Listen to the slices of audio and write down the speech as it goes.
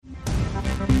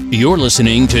You're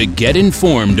listening to Get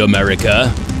Informed,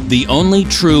 America, the only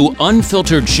true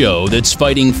unfiltered show that's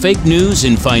fighting fake news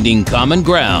and finding common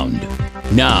ground.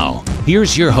 Now,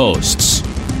 here's your hosts,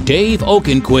 Dave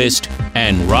Oakenquist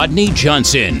and Rodney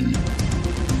Johnson.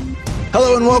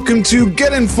 Hello and welcome to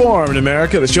Get Informed,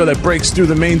 America, the show that breaks through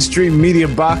the mainstream media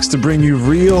box to bring you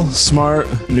real smart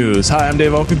news. Hi, I'm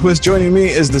Dave Oakenquist. Joining me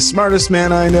is the smartest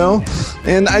man I know,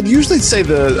 and I'd usually say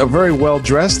a very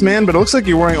well-dressed man, but it looks like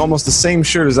you're wearing almost the same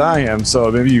shirt as I am,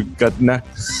 so maybe you got knocked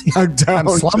down. I'm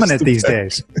slumming it these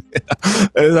days. Yeah.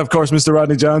 And of course, Mr.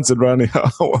 Rodney Johnson. Rodney,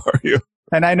 how are you?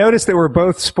 And I noticed that we're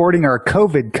both sporting our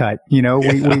COVID cut. You know,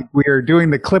 we are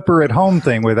doing the Clipper at home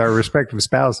thing with our respective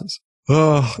spouses.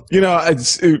 Oh, you know,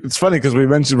 it's funny because we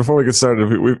mentioned before we get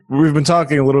started, we've been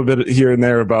talking a little bit here and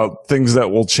there about things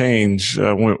that will change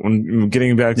when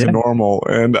getting back to normal.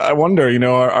 And I wonder, you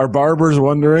know, are barbers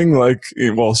wondering, like,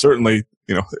 well, certainly,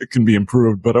 you know, it can be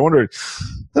improved, but I wonder,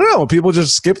 I don't know, will people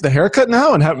just skip the haircut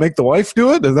now and make the wife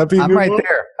do it? Does that be I'm right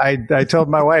there. I told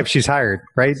my wife she's hired,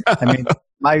 right? I mean,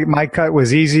 my cut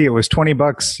was easy. It was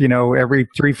 $20, you know, every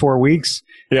 3-4 weeks.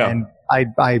 Yeah. And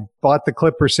I bought the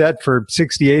Clipper set for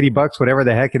 $60-$80, whatever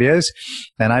the heck it is.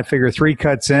 And I figure 3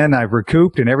 cuts in, I've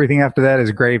recouped, and everything after that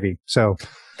is gravy. So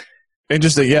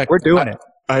interesting. Yeah. We're doing it.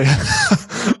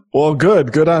 Well,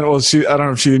 good on. Well, I don't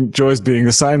know if she enjoys being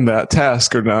assigned that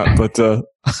task or not, but,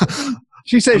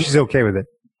 she says she's okay with it.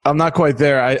 I'm not quite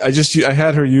there. I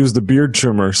had her use the beard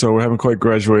trimmer, so we haven't quite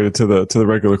graduated to the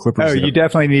regular clippers. Oh, yet. You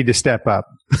definitely need to step up.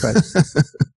 But.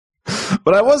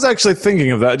 But I was actually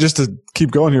thinking of that, just to keep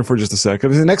going here for just a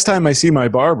second. The next time I see my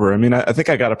barber, I mean, I think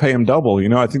I got to pay him double. You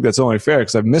know, I think that's only fair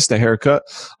because I've missed a haircut.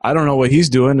 I don't know what he's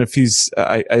doing. If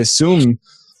I assume,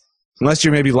 unless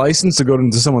you're maybe licensed to go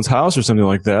into someone's house or something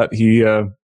like that,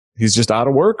 he's just out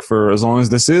of work for as long as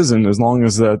this is, and as long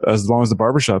as the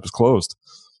barbershop is closed.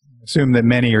 Assume that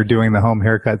many are doing the home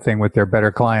haircut thing with their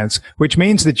better clients, which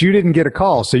means that you didn't get a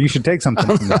call, so you should take something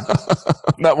from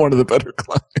that. Not one of the better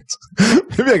clients.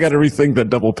 Maybe I got to rethink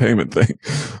that double payment thing.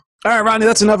 All right, Rodney,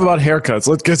 that's enough about haircuts.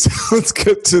 Let's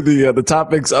get to the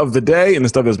topics of the day and the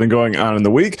stuff that's been going on in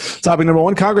the week. Topic number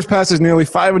 1, Congress passes nearly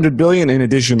 $500 billion in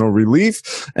additional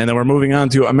relief. And then we're moving on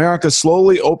to America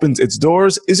slowly opens its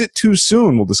doors. Is it too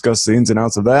soon? We'll discuss the ins and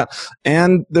outs of that.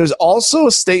 And there's also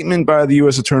a statement by the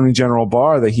U.S. Attorney General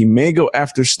Barr that he may go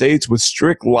after states with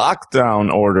strict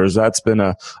lockdown orders. That's been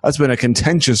a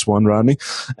contentious one, Rodney,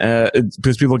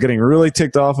 because people are getting really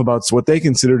ticked off about what they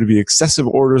consider to be excessive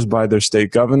orders by their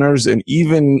state governors. And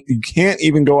even you can't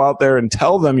even go out there and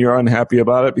tell them you're unhappy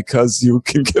about it because you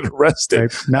can get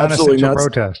arrested. Non-essential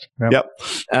protest. Yep.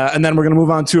 And then we're going to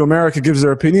move on to America Gives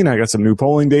Their Opinion. I got some new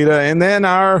polling data, and then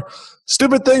our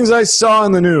stupid things I saw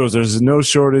in the news. There's no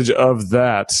shortage of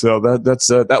that. So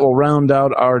that will round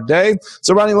out our day.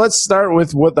 So, Ronnie, let's start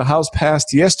with what the House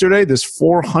passed yesterday, this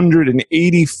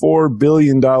 $484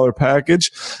 billion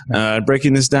package.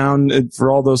 Breaking this down for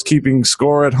all those keeping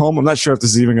score at home. I'm not sure if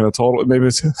this is even going to total. Maybe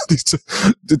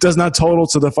it does not total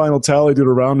to the final tally due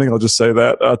to rounding. I'll just say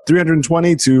that.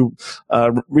 $320 to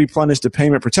replenish the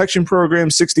Payment Protection Program,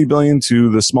 $60 billion to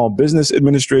the Small Business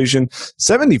Administration,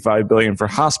 $75 billion for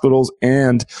hospitals,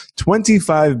 and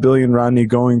 $25 billion, Rodney,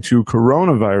 going to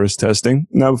coronavirus testing.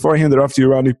 Now, before I hand it off to you,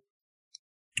 Rodney,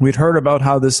 we'd heard about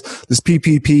how this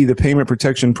PPP, the Payment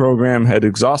Protection Program, had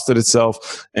exhausted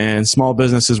itself and small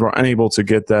businesses were unable to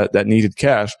get that needed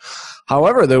cash.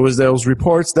 However, there was those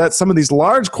reports that some of these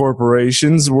large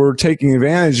corporations were taking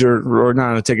advantage, or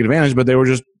not taking advantage, but they were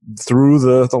just through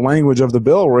the language of the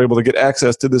bill were able to get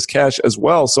access to this cash as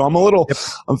well. So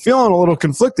I'm feeling a little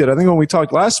conflicted. I think when we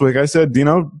talked last week, I said, you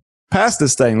know, pass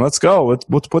this thing. Let's go.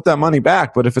 Let's put that money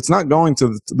back. But if it's not going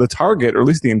to the target, or at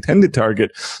least the intended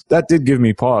target, that did give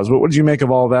me pause. What did you make of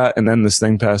all that? And then this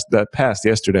thing passed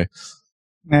yesterday.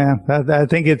 Yeah, I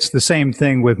think it's the same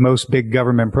thing with most big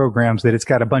government programs, that it's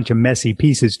got a bunch of messy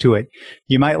pieces to it.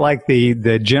 You might like the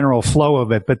general flow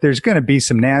of it, but there's going to be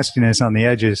some nastiness on the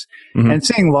edges. Mm-hmm. And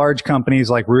seeing large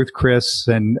companies like Ruth Chris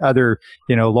and other,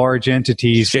 you know, large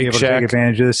entities be able to take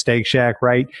advantage of the Steak Shack,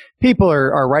 right? People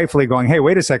are rightfully going, hey,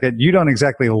 wait a second, you don't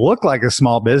exactly look like a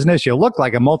small business. You look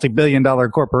like a multi-billion-dollar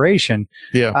corporation.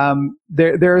 Yeah.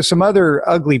 There are some other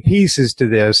ugly pieces to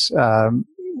this.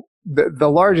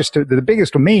 The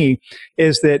biggest to me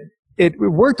is that it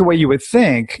worked the way you would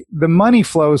think. The money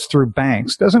flows through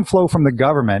banks, doesn't flow from the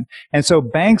government. And so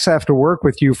banks have to work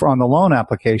with you on the loan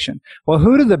application. Well,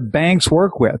 who do the banks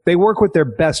work with? They work with their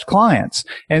best clients.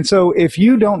 And so if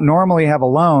you don't normally have a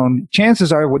loan,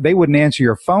 chances are they wouldn't answer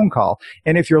your phone call.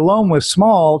 And if your loan was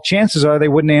small, chances are they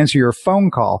wouldn't answer your phone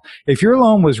call. If your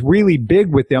loan was really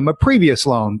big with them, a previous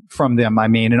loan from them,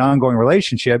 an ongoing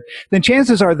relationship, then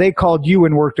chances are they called you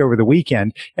and worked over the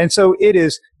weekend. And so it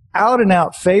is out and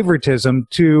out favoritism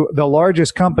to the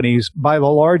largest companies by the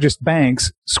largest banks,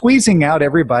 squeezing out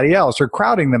everybody else or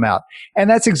crowding them out. And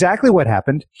that's exactly what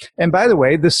happened. And by the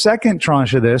way, the second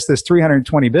tranche of this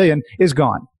 $320 billion is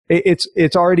gone.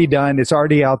 It's already done. It's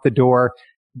already out the door.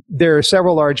 There are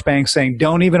several large banks saying,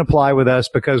 don't even apply with us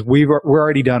because we're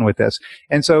already done with this.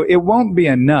 And so it won't be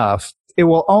enough. It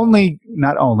will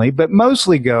not only, but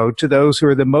mostly go to those who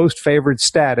are the most favored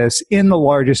status in the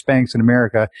largest banks in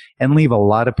America and leave a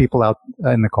lot of people out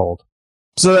in the cold.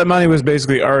 So that money was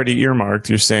basically already earmarked,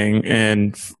 you're saying,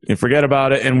 and forget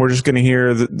about it. And we're just going to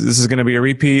hear that this is going to be a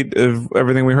repeat of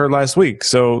everything we heard last week.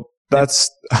 So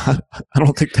I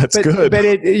don't think that's good. But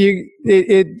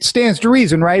it stands to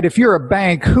reason, right? If you're a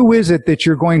bank, who is it that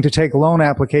you're going to take loan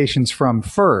applications from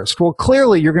first? Well,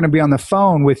 clearly you're going to be on the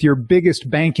phone with your biggest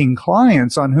banking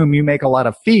clients on whom you make a lot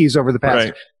of fees over the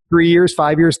past 3 years,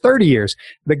 5 years, 30 years.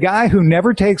 The guy who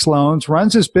never takes loans,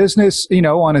 runs his business,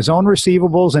 on his own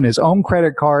receivables and his own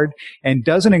credit card and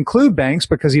doesn't include banks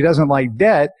because he doesn't like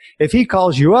debt. If he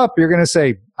calls you up, you're going to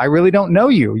say, I really don't know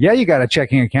you. Yeah, you got a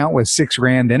checking account with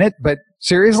 $6,000 in it, but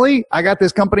seriously, I got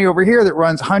this company over here that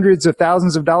runs hundreds of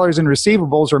thousands of dollars in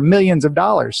receivables or millions of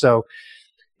dollars. So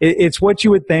it's what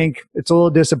you would think. It's a little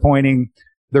disappointing.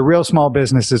 The real small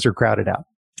businesses are crowded out.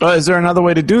 Is there another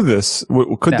way to do this?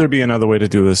 Could there be another way to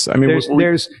do this? I mean,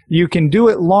 you can do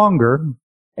it longer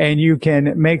and you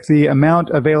can make the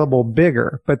amount available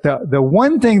bigger. But the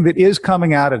one thing that is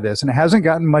coming out of this, and it hasn't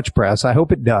gotten much press, I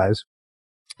hope it does,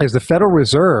 is the Federal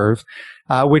Reserve,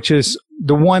 which is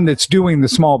the one that's doing the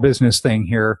small business thing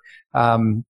here,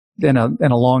 in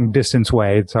a long distance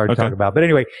way. It's hard to talk about. But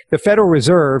anyway, the Federal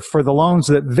Reserve, for the loans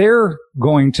that they're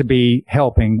going to be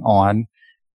helping on,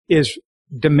 is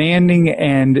demanding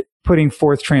and putting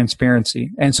forth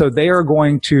transparency. And so they are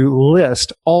going to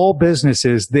list all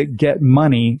businesses that get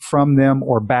money from them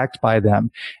or backed by them.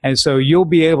 And so you'll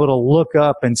be able to look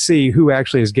up and see who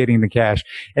actually is getting the cash.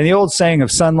 And the old saying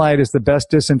of sunlight is the best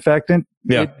disinfectant,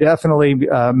 it definitely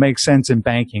makes sense in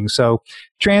banking. So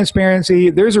transparency,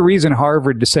 there's a reason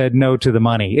Harvard said no to the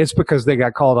money. It's because they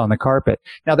got called on the carpet.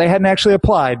 Now, they hadn't actually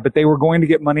applied, but they were going to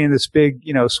get money in this big,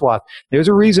 swath. There's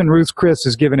a reason Ruth Chris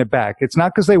is giving it back. It's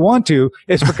not because they want to.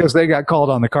 It's because they got called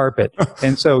on the carpet.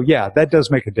 And so, that does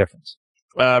make a difference.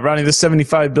 Ronnie, the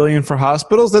 $75 billion for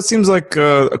hospitals, that seems like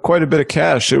quite a bit of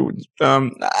cash. I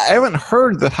haven't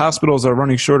heard that hospitals are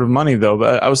running short of money, though.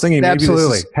 But I was thinking maybe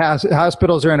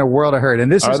hospitals are in a world of hurt. And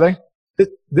this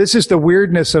is the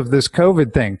weirdness of this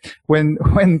COVID thing. When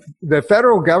the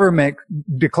federal government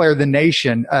declared the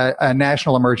nation a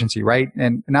national emergency, right?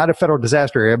 And not a federal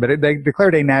disaster area, but they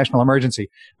declared a national emergency,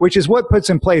 which is what puts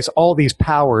in place all these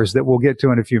powers that we'll get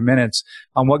to in a few minutes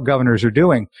on what governors are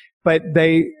doing. But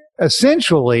they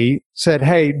essentially said,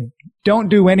 hey, don't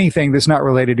do anything that's not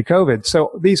related to COVID. So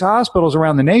these hospitals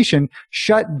around the nation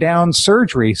shut down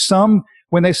surgery.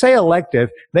 When they say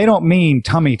elective, they don't mean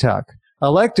tummy tuck.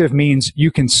 Elective means you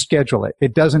can schedule it.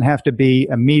 It doesn't have to be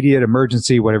immediate,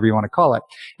 emergency, whatever you want to call it.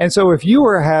 And so if you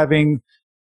are having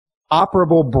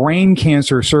operable brain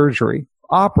cancer surgery,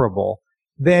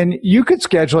 then you could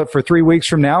schedule it for 3 weeks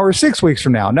from now or 6 weeks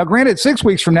from now. Now, granted, 6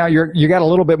 weeks from now, you got a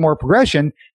little bit more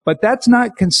progression, but that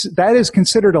is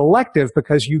considered elective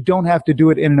because you don't have to do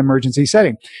it in an emergency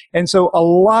setting. And so a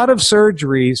lot of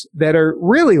surgeries that are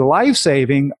really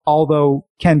life-saving, although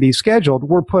can be scheduled,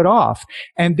 were put off.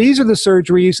 And these are the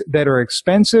surgeries that are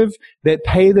expensive, that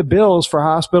pay the bills for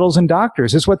hospitals and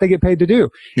doctors. It's what they get paid to do.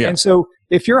 Yeah. And so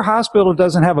if your hospital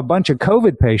doesn't have a bunch of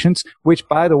COVID patients, which,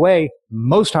 by the way,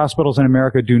 most hospitals in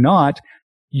America do not,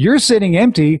 you're sitting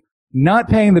empty, not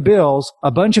paying the bills,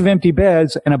 a bunch of empty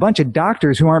beds, and a bunch of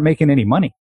doctors who aren't making any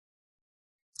money.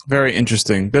 Very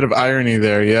interesting. Bit of irony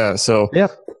there, yeah. So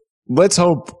let's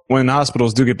hope when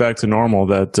hospitals do get back to normal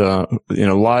that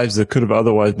lives that could have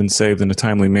otherwise been saved in a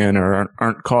timely manner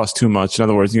aren't cost too much. In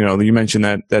other words, you mentioned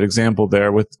that example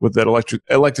there with that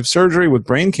elective surgery with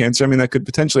brain cancer. I mean, that could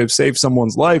potentially have saved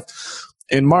someone's life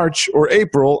in March or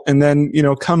April, and then,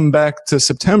 come back to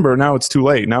September. Now it's too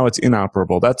late. Now it's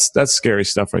inoperable. That's scary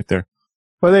stuff right there.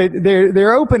 Well,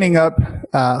 they're opening up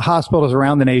hospitals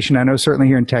around the nation. I know certainly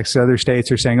here in Texas, other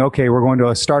states are saying, okay, we're going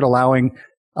to start allowing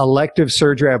elective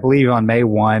surgery, I believe, on May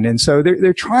 1. And so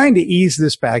they're trying to ease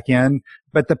this back in,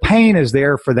 but the pain is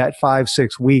there for that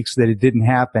 5-6 weeks that it didn't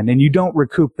happen. And you don't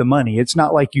recoup the money. It's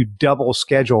not like you double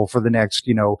schedule for the next,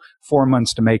 4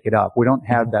 months to make it up. We don't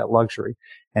have that luxury.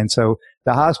 And so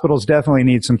the hospitals definitely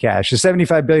need some cash. Is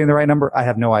 $75 billion the right number? I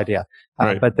have no idea.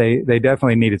 Right. But they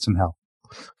definitely needed some help.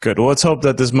 Good. Well, let's hope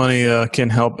that this money can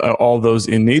help all those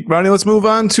in need. Ronnie, let's move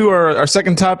on to our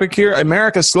second topic here.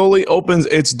 America slowly opens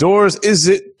its doors. Is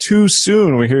it too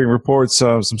soon? We're hearing reports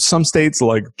of some states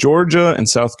like Georgia and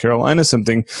South Carolina,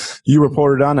 something you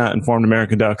reported on at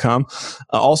informedamerica.com.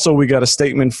 Also, we got a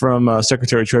statement from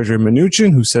Secretary of Treasury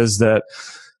Mnuchin, who says that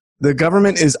the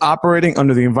government is operating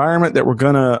under the environment that we're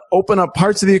going to open up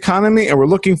parts of the economy, and we're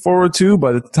looking forward to,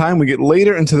 by the time we get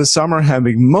later into the summer,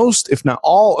 having most, if not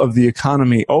all, of the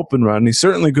economy open, Rodney.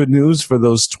 Certainly good news for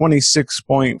those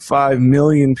 26.5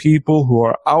 million people who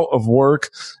are out of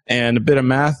work. And a bit of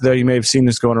math there, you may have seen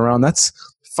this going around. That's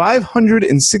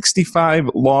 565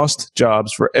 lost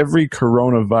jobs for every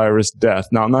coronavirus death.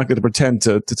 Now, I'm not going to pretend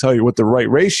to tell you what the right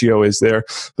ratio is there,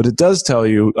 but it does tell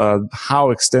you how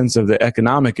extensive the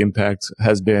economic impact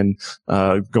has been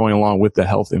going along with the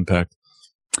health impact.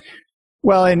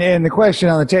 Well, and the question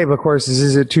on the table, of course,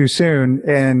 is it too soon?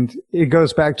 And it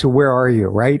goes back to where are you,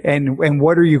 right? And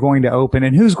what are you going to open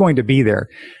and who's going to be there?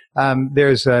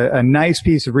 There's a nice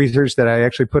piece of research that I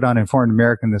actually put on Informed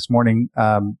American this morning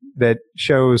that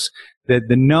shows that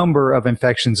the number of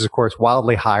infections is, of course,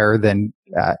 wildly higher than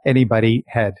anybody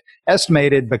had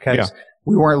estimated because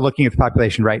we weren't looking at the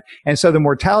population right. And so the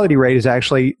mortality rate is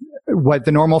actually what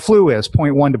the normal flu is,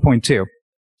 0.1 to 0.2.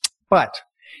 But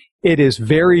it is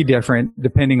very different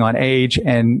depending on age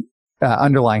and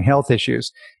underlying health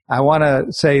issues. I want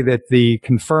to say that the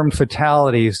confirmed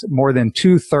fatalities, more than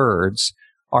 2/3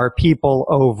 are people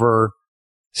over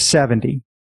 70,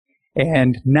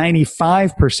 and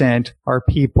 95% are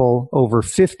people over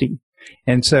 50.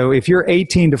 And so if you're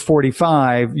 18 to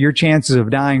 45, your chances of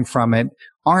dying from it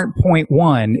aren't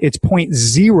 0.1, it's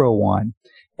 0.01.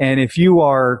 And if you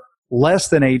are less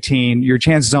than 18, your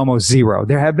chance is almost zero.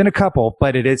 There have been a couple,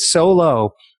 but it is so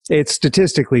low, it's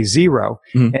statistically zero.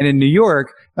 Mm-hmm. And in New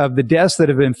York, of the deaths that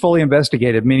have been fully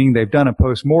investigated, meaning they've done a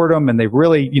postmortem and they've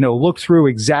really, looked through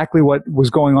exactly what was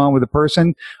going on with the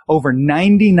person, over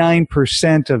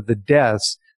 99% of the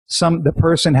deaths, the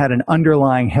person had an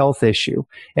underlying health issue.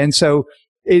 And so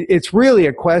it's really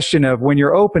a question of when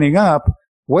you're opening up,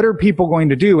 what are people going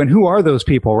to do and who are those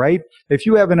people, right? If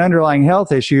you have an underlying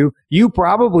health issue, you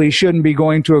probably shouldn't be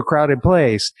going to a crowded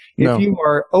place. No. If you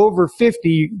are over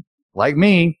 50, like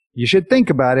me, you should think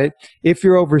about it. If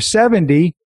you're over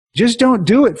 70, just don't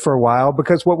do it for a while,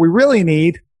 because what we really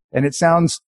need, and it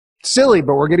sounds silly,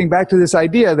 but we're getting back to this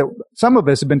idea that some of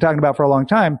us have been talking about for a long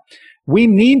time. We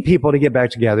need people to get back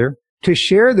together to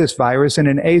share this virus in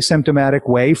an asymptomatic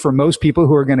way for most people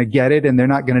who are going to get it and they're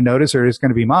not going to notice, or it's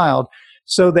going to be mild,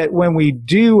 so that when we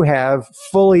do have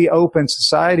fully open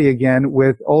society again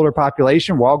with older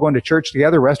population, we're all going to church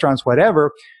together, restaurants,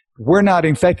 whatever, we're not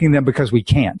infecting them because we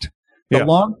can't. The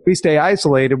longer we stay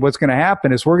isolated, what's going to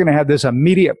happen is we're going to have this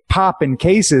immediate pop in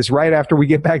cases right after we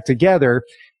get back together.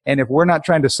 And if we're not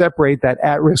trying to separate that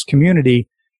at-risk community,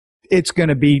 it's going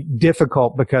to be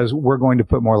difficult because we're going to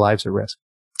put more lives at risk.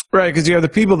 Right, because you have the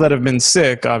people that have been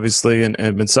sick, obviously, and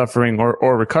have been suffering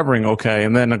or recovering okay,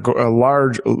 and then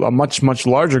a much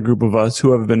larger group of us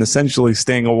who have been essentially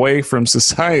staying away from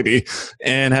society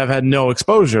and have had no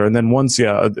exposure. And then once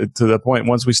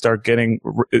we start getting,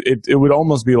 it would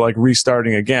almost be like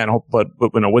restarting again, but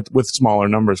with smaller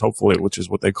numbers, hopefully, which is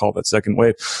what they call that second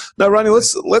wave. Now, Ronnie,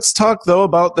 let's talk though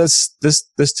about this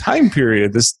time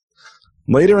period, this.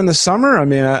 Later in the summer, I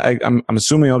mean, I'm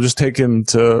assuming I'll just take him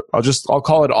to, I'll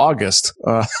call it August,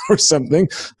 or something,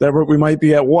 that we might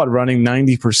be at running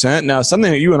 90%. Now,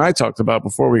 something that you and I talked about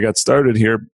before we got started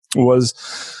here was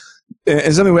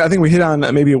something I think we hit on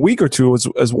maybe a week or two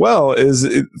as well, is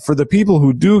for the people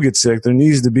who do get sick, there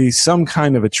needs to be some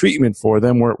kind of a treatment for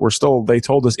them. They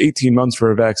told us 18 months for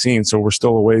a vaccine, so we're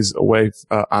still a ways away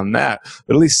on that.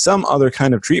 But at least some other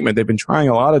kind of treatment. They've been trying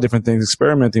a lot of different things,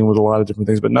 experimenting with a lot of different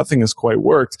things, but nothing has quite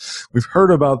worked. We've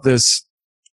heard about this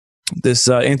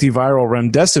antiviral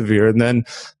remdesivir, and then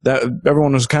that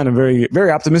everyone was kind of very,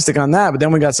 very optimistic on that. But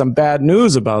then we got some bad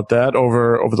news about that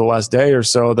over the last day or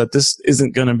so, that this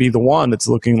isn't going to be the one it's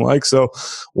looking like. So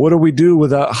what do we do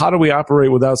how do we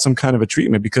operate without some kind of a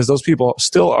treatment? Because those people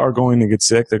still are going to get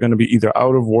sick. They're going to be either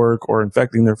out of work or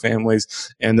infecting their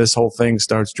families. And this whole thing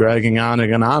starts dragging on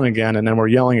again. And then we're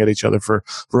yelling at each other for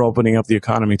opening up the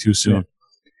economy too soon. Yeah.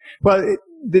 Well,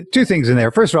 the two things in there.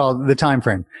 First of all, the time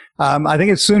frame. I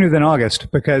think it's sooner than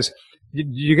August, because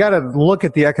you got to look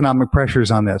at the economic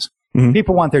pressures on this. Mm-hmm.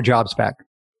 People want their jobs back.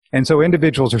 And so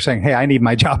individuals are saying, hey, I need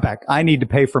my job back. I need to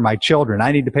pay for my children.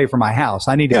 I need to pay for my house.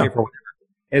 I need to pay for whatever.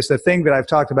 It's the thing that I've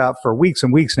talked about for weeks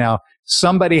and weeks now.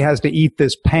 Somebody has to eat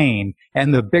this pain.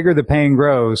 And the bigger the pain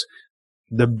grows,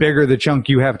 the bigger the chunk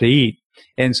you have to eat.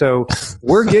 And so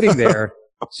we're getting there.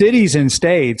 Cities and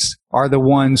states are the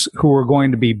ones who are going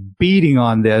to be beating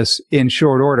on this in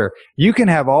short order. You can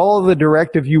have all of the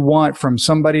directive you want from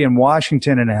somebody in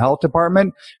Washington in a health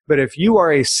department, but if you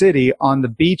are a city on the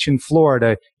beach in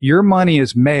Florida, your money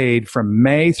is made from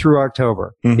May through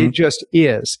October. Mm-hmm. It just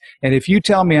is. And if you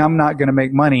tell me I'm not going to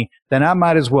make money, then I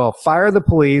might as well fire the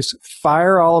police,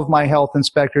 fire all of my health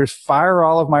inspectors, fire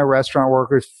all of my restaurant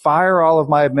workers, fire all of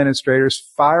my administrators,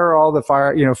 fire all the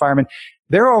firemen.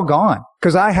 They're all gone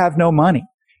because I have no money.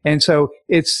 And so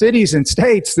it's cities and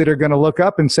states that are going to look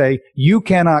up and say, you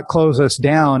cannot close us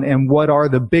down. And what are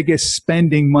the biggest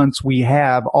spending months we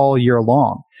have all year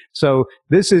long? So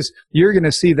you're going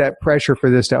to see that pressure for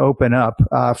this to open up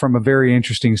from a very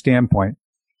interesting standpoint.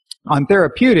 On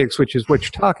therapeutics, which is what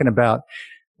you're talking about,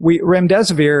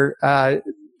 remdesivir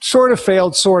sort of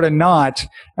failed, sort of not.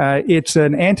 It's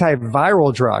an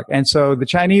antiviral drug. And so the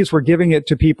Chinese were giving it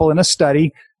to people in a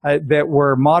study that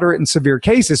were moderate and severe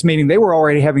cases, meaning they were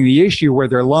already having the issue where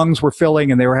their lungs were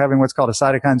filling and they were having what's called a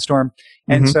cytokine storm.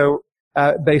 And so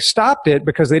they stopped it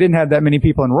because they didn't have that many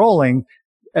people enrolling.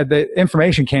 The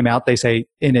information came out, they say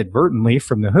inadvertently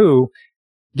from the WHO.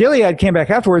 Gilead came back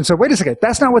afterward and said, wait a second,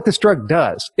 that's not what this drug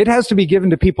does. It has to be given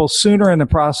to people sooner in the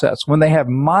process when they have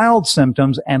mild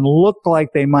symptoms and look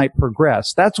like they might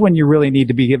progress. That's when you really need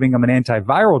to be giving them an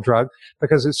antiviral drug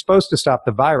because it's supposed to stop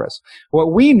the virus.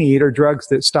 What we need are drugs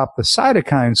that stop the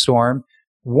cytokine storm.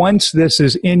 Once this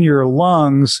is in your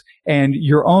lungs and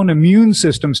your own immune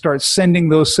system starts sending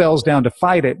those cells down to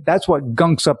fight it, that's what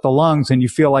gunks up the lungs and you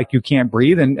feel like you can't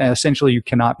breathe and essentially you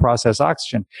cannot process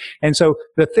oxygen. And so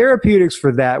the therapeutics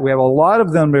for that, we have a lot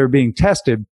of them that are being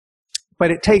tested, but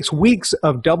it takes weeks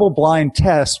of double-blind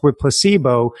tests with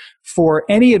placebo for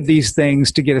any of these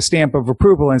things to get a stamp of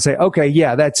approval and say, okay,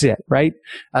 yeah, that's it, right?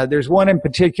 There's one in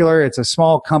particular. It's a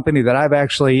small company that I've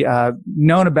actually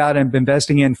known about and been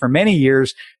investing in for many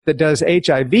years that does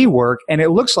HIV work, and it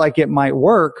looks like it might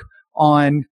work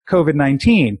on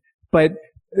COVID-19. But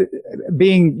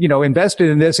being, invested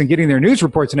in this and getting their news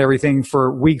reports and everything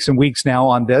for weeks and weeks now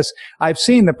on this, I've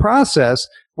seen the process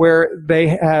where they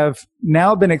have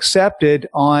now been accepted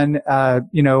on,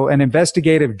 an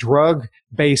investigative drug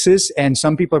basis, and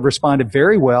some people have responded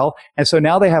very well. And so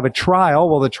now they have a trial.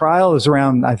 Well, the trial is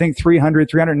around, I think,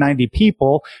 390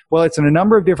 people. Well, it's in a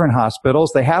number of different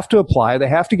hospitals. They have to apply. They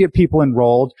have to get people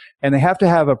enrolled, and they have to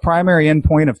have a primary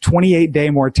endpoint of 28-day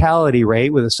mortality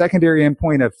rate with a secondary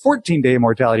endpoint of 14-day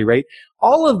mortality rate.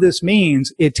 All of this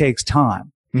means it takes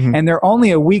time. Mm-hmm. And they're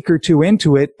only a week or two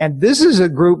into it. And this is a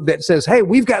group that says, hey,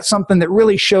 we've got something that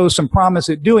really shows some promise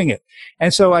at doing it.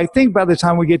 And so I think by the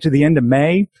time we get to the end of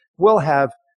May, we'll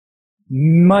have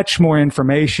much more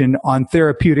information on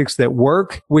therapeutics that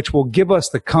work, which will give us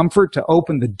the comfort to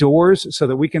open the doors so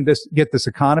that we can get this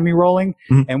economy rolling.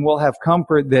 Mm-hmm. And we'll have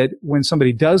comfort that when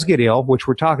somebody does get ill, which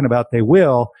we're talking about they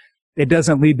will, it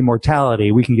doesn't lead to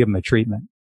mortality. We can give them a treatment.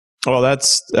 Well,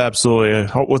 that's absolutely.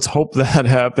 Let's hope that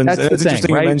happens. That's the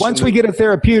thing, right? Once we get a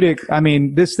therapeutic,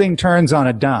 this thing turns on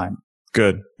a dime.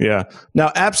 Good. Yeah.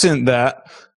 Now, absent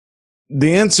that,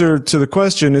 the answer to the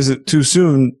question, is it too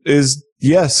soon, is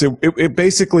yes, it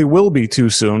basically will be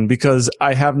too soon because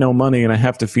I have no money and I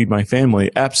have to feed my family.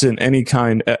 Absent any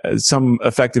kind, some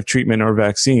effective treatment or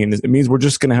vaccine, it means we're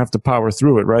just going to have to power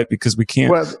through it, right? Because we can't.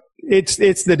 Well, it's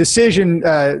the decision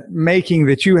making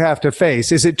that you have to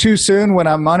face. Is it too soon when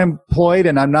I'm unemployed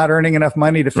and I'm not earning enough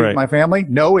money to feed my family?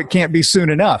 No, it can't be soon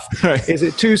enough. Right. Is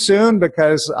it too soon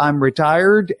because I'm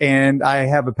retired and I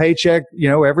have a paycheck,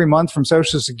 every month from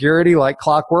Social Security like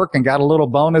clockwork and got a little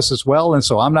bonus as well, and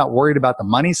so I'm not worried about the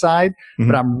money side,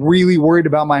 but I'm really worried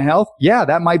about my health? Yeah,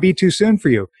 that might be too soon for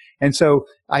you. And so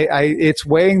it's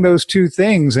weighing those two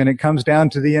things, and it comes down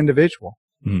to the individual.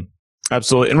 Mm.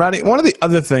 Absolutely. And Rodney, one of the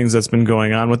other things that's been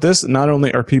going on with this, not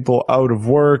only are people out of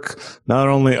work, not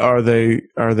only are they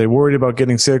worried about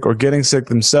getting sick or getting sick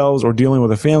themselves or dealing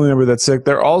with a family member that's sick,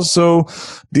 they're also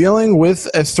dealing with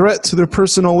a threat to their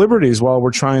personal liberties while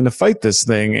we're trying to fight this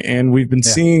thing. And we've been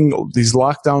seeing these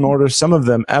lockdown orders, some of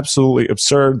them absolutely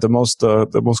absurd. The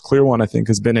most clear one, I think,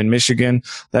 has been in Michigan.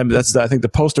 That's I think the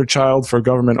poster child for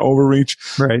government overreach.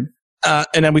 Right.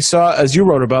 And then we saw, as you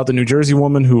wrote about, the New Jersey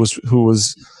woman who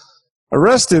was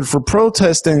arrested for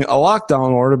protesting a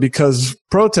lockdown order because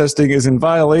protesting is in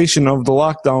violation of the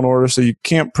lockdown order. So you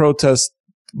can't protest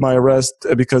my arrest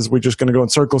because we're just going to go in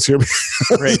circles here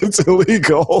because it's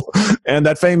illegal. And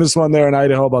that famous one there in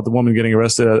Idaho about the woman getting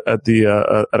arrested at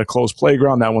a closed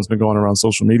playground, that one's been going around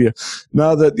social media.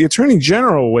 Now, the Attorney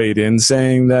General weighed in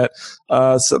saying that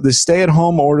so the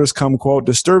stay-at-home orders come, quote,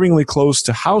 disturbingly close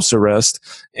to house arrest.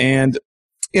 And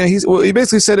he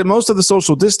basically said that most of the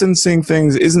social distancing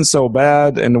things isn't so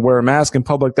bad, and to wear a mask in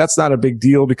public, that's not a big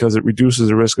deal because it reduces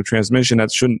the risk of transmission.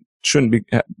 That shouldn't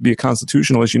be a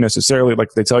constitutional issue necessarily. Like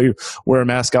they tell you, wear a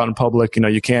mask out in public,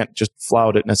 you can't just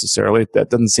flout it necessarily. That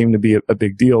doesn't seem to be a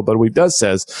big deal. But what he does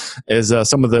says is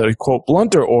some of the, quote,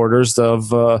 blunter orders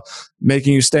of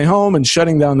making you stay home and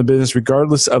shutting down the business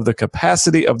regardless of the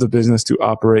capacity of the business to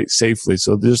operate safely.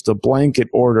 So just the blanket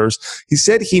orders. He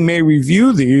said he may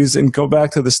review these and go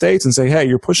back to the states and say, hey,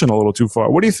 you're pushing a little too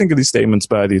far. What do you think of these statements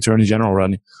by the Attorney General,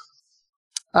 Rodney?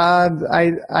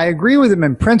 I agree with him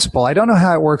in principle. I don't know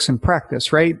how it works in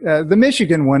practice, right? The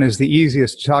Michigan one is the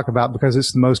easiest to talk about because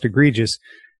it's the most egregious,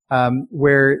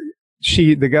 where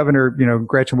the governor,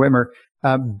 Gretchen Whitmer,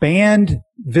 banned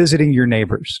visiting your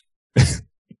neighbors.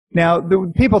 Now,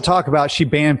 people talk about she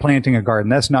banned planting a garden.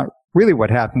 That's not really what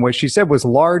happened. What she said was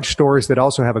large stores that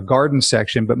also have a garden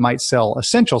section but might sell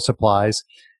essential supplies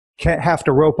can't have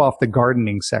to rope off the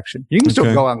gardening section. You can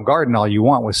still go out and garden all you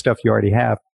want with stuff you already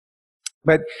have.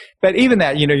 But even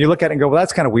that, you look at it and go, well,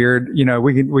 that's kind of weird.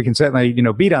 We can certainly,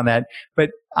 beat on that. But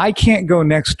I can't go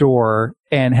next door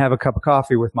and have a cup of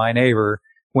coffee with my neighbor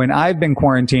when I've been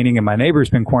quarantining and my neighbor's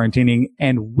been quarantining,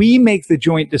 and we make the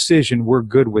joint decision we're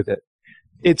good with it.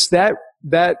 It's that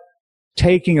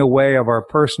taking away of our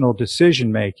personal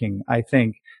decision making, I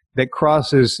think, that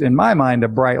crosses, in my mind, a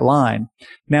bright line.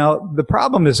 Now, the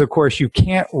problem is, of course, you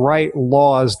can't write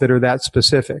laws that are that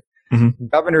specific. Mm-hmm.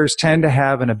 Governors tend to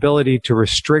have an ability to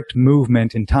restrict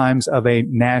movement in times of a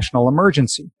national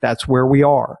emergency. That's where we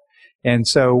are. And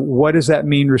so what does that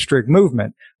mean, restrict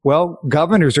movement? Well,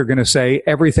 governors are going to say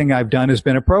everything I've done has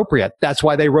been appropriate. That's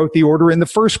why they wrote the order in the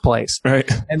first place. Right.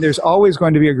 And there's always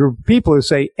going to be a group of people who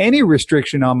say any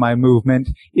restriction on my movement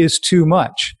is too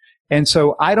much. And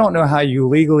so I don't know how you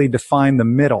legally define the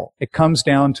middle. It comes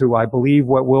down to, I believe,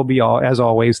 what will be, as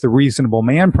always, the reasonable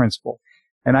man principle.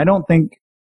 And I don't think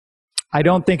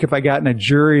if I got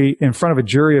in front of a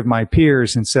jury of my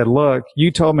peers and said, look,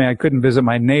 you told me I couldn't visit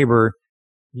my neighbor,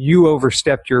 you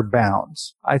overstepped your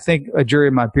bounds. I think a jury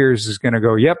of my peers is going to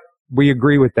go, yep, we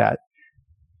agree with that.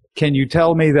 Can you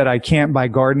tell me that I can't buy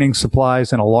gardening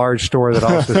supplies in a large store that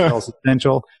also sells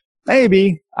essential?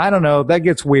 Maybe. I don't know. That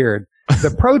gets weird.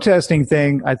 The protesting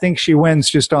thing, I think she wins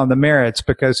just on the merits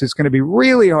because it's going to be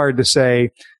really hard to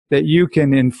say that you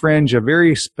can infringe a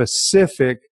very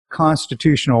specific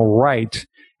constitutional right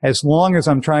as long as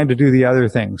I'm trying to do the other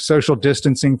things, social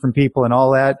distancing from people and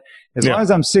all that. As long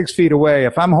as I'm 6 feet away,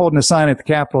 if I'm holding a sign at the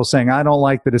Capitol saying, I don't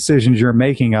like the decisions you're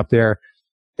making up there,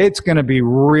 it's going to be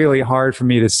really hard for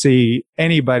me to see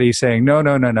anybody saying, no,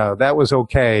 that was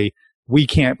okay. We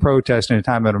can't protest in a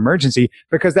time of emergency,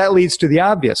 because that leads to the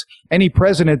obvious. Any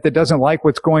president that doesn't like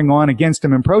what's going on against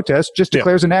him in protest just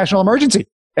declares a national emergency,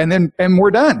 and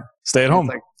we're done. Stay at home.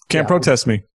 Can't protest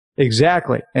me.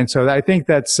 Exactly. And so I think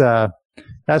that's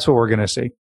what we're going to see.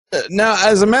 Now,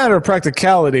 as a matter of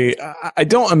practicality, I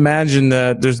don't imagine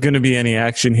that there's going to be any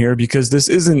action here because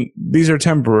these are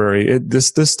temporary.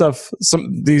 This stuff,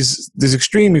 these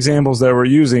extreme examples that we're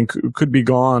using could be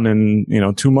gone in,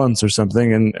 2 months or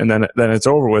something, and then it's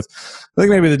over with. I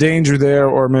think maybe the danger there,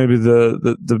 or maybe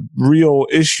the real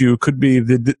issue could be,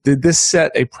 did this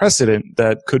set a precedent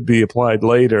that could be applied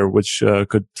later, which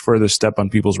could further step on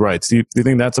people's rights? Do you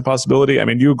think that's a possibility? I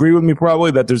mean, do you agree with me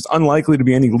probably that there's unlikely to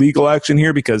be any legal action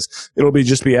here because it'll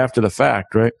just be after the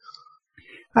fact, right?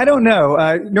 I don't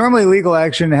know. Normally legal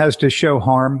action has to show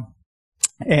harm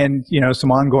and,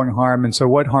 some ongoing harm. And so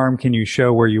what harm can you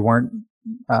show where you weren't,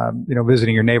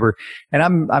 visiting your neighbor? And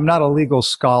I'm not a legal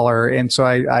scholar. And so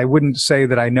I wouldn't say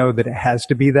that I know that it has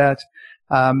to be that.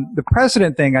 The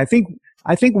precedent thing, I think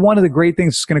one of the great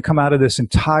things that's going to come out of this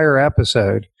entire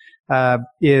episode,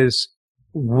 is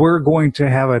we're going to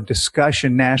have a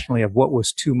discussion nationally of what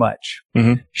was too much.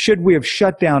 Mm-hmm. Should we have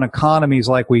shut down economies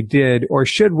like we did, or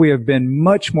should we have been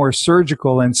much more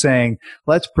surgical in saying,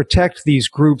 let's protect these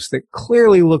groups that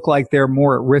clearly look like they're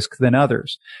more at risk than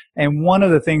others? And one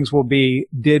of the things will be,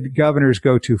 did governors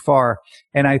go too far?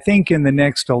 And I think in the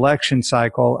next election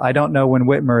cycle, I don't know when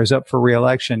Whitmer is up for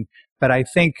re-election, but I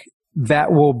think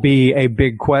that will be a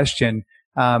big question.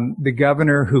 The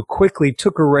governor who quickly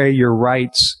took away your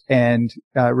rights and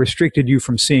restricted you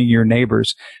from seeing your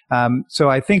neighbors. So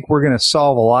I think we're going to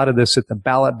solve a lot of this at the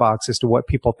ballot box as to what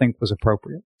people think was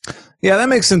appropriate. Yeah, that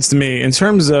makes sense to me. In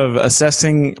terms of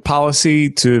assessing policy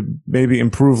to maybe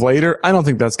improve later, I don't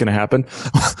think that's going to happen.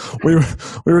 we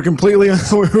were completely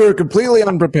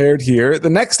unprepared here.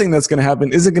 The next thing that's going to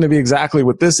happen isn't going to be exactly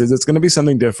what this is. It's going to be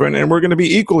something different, and we're going to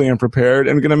be equally unprepared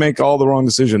and going to make all the wrong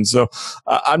decisions. So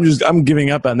I'm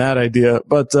giving up on that idea.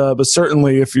 But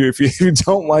certainly, if you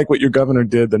don't like what your governor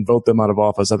did, then vote them out of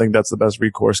office. I think that's the best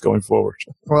recourse going forward.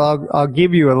 Well, I'll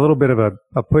give you a little bit of a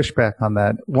pushback on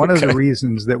that. One of the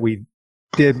reasons that we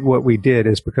did what we did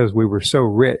is because we were so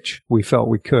rich, we felt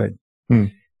we could.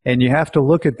 And you have to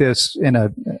look at this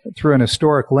through an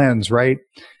historic lens, right?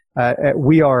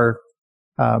 We are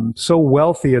so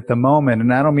wealthy at the moment,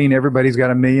 and I don't mean everybody's got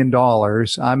 $1 million.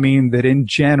 I mean that in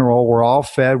general, we're all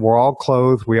fed, we're all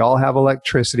clothed, we all have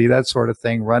electricity, that sort of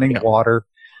thing, running water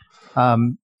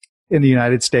in the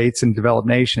United States and developed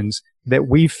nations, that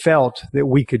we felt that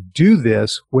we could do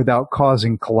this without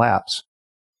causing collapse.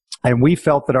 And we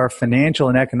felt that our financial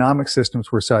and economic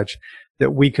systems were such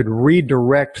that we could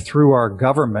redirect through our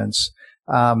governments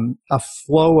a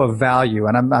flow of value.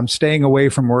 And I'm staying away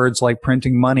from words like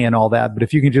printing money and all that. But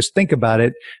if you can just think about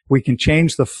it, we can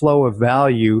change the flow of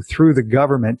value through the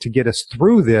government to get us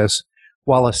through this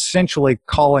while essentially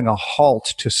calling a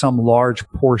halt to some large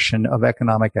portion of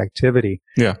economic activity.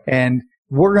 Yeah. And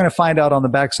we're going to find out on the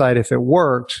backside if it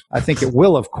worked. I think it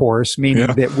will, of course, meaning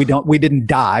that we didn't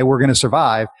die. We're going to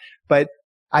survive. But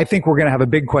I think we're going to have a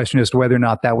big question as to whether or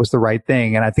not that was the right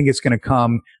thing. And I think it's going to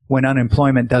come when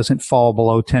unemployment doesn't fall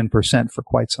below 10% for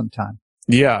quite some time.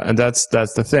 Yeah, and that's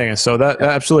the thing. So that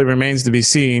absolutely remains to be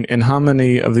seen. And how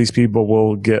many of these people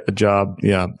will get a job?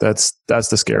 Yeah, that's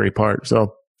the scary part.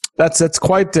 So that's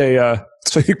quite a.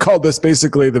 So you call this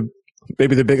basically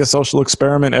maybe the biggest social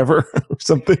experiment ever or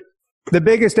something? The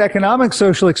biggest economic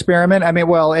social experiment. I mean,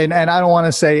 well, and I don't want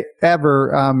to say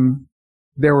ever.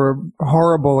 There were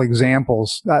horrible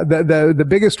examples. The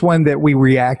biggest one that we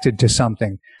reacted to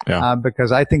something,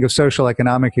 because I think of social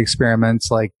economic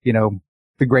experiments like,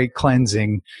 the Great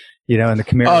Cleansing, and the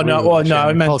Khmer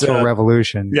I meant Cultural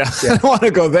Revolution. Yeah, I don't want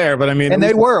to go there, but I mean, and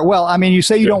they were. Well, I mean, you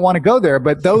say you don't want to go there,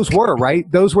 but those were right.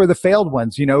 Those were the failed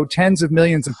ones. Tens of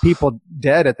millions of people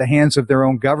dead at the hands of their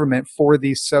own government for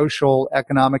these social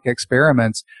economic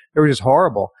experiments. They were just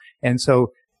horrible, and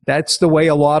so that's the way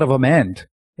a lot of them end.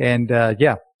 And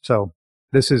so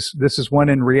this is one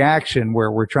in reaction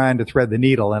where we're trying to thread the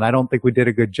needle, and I don't think we did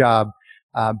a good job.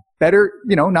 Better,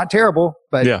 not terrible,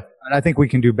 but I think we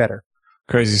can do better.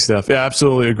 Crazy stuff. Yeah,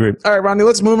 absolutely agree. All right, Rodney,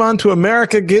 let's move on to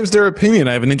America Gives Their Opinion.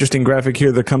 I have an interesting graphic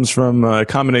here that comes from a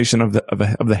combination of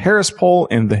the Harris poll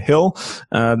and the Hill.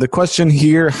 The question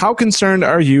here: how concerned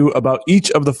are you about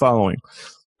each of the following?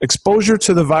 Exposure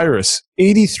to the virus,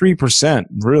 83%,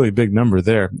 really big number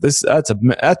there.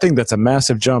 I think that's a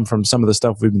massive jump from some of the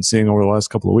stuff we've been seeing over the last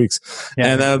couple of weeks.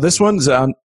 Yeah. And this one's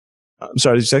I'm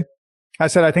sorry, did you say? I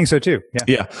said I think so too.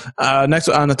 Yeah. Next,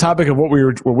 on the topic of what we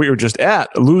were just at,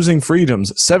 losing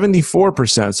freedoms,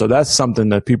 74%. So that's something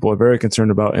that people are very concerned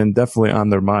about and definitely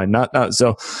on their mind.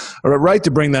 So right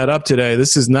to bring that up today.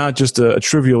 This is not just a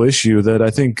trivial issue that I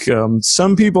think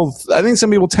some people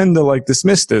tend to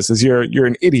dismiss this as you're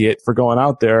an idiot for going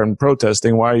out there and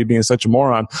protesting. Why are you being such a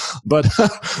moron? But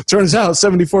turns out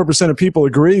 74% of people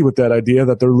agree with that idea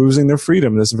that they're losing their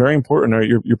freedom. That's very important.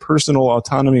 Your personal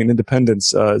autonomy and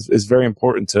independence is very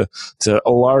important to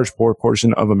a large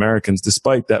portion of Americans,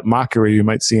 despite that mockery you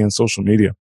might see on social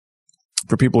media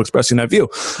for people expressing that view.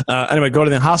 Anyway, go to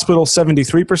the hospital,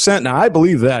 73%. Now, I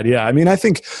believe that. Yeah. I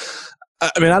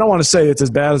don't want to say it's as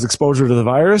bad as exposure to the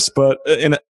virus, but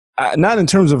not in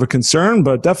terms of a concern,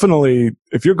 but definitely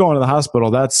if you're going to the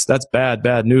hospital, that's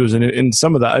bad news. And in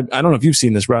some of that, I don't know if you've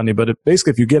seen this, Rodney, but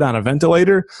basically if you get on a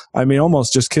ventilator,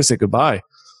 almost just kiss it goodbye.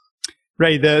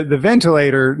 Right. The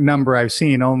ventilator number I've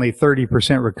seen, only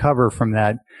 30% recover from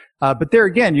that. But there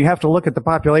again, you have to look at the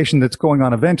population that's going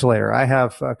on a ventilator. I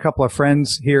have a couple of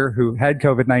friends here who had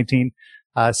COVID-19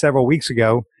 several weeks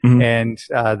ago, and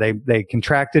they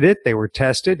contracted it. They were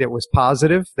tested. It was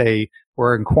positive. They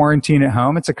were in quarantine at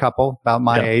home. It's a couple about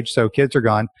my age, so kids are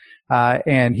gone.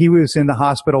 And he was in the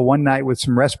hospital one night with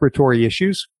some respiratory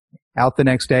issues. Out the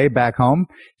next day, back home.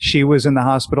 She was in the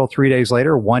hospital 3 days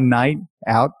later, one night,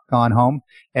 out, gone home.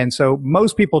 And so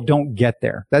most people don't get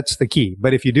there. That's the key.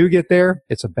 But if you do get there,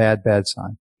 it's a bad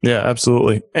sign. Yeah,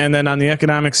 absolutely. And then on the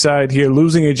economic side here,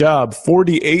 losing a job,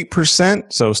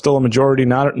 48%. So still a majority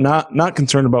not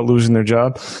concerned about losing their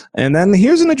job. And then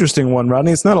here's an interesting one,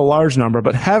 Rodney. It's not a large number,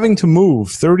 but having to move,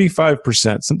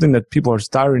 35%, something that people are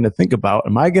starting to think about.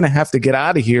 Am I going to have to get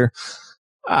out of here?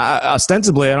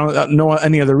 ostensibly, I don't know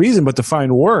any other reason but to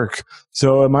find work.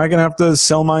 So am I going to have to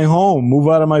sell my home, move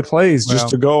out of my place just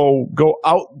to go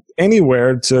out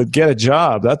anywhere to get a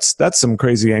job? That's some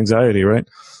crazy anxiety, right?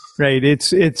 Right. It's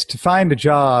to find a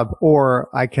job, or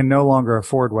I can no longer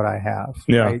afford what I have.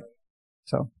 Yeah. Right?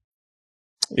 So.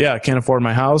 Yeah, I can't afford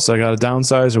my house. I got to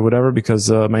downsize or whatever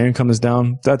because my income is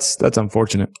down. That's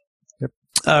unfortunate.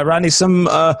 Rodney,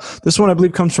 this one I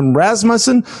believe comes from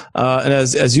Rasmussen, and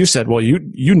as you said, well,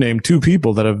 you named two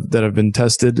people that have been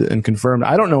tested and confirmed.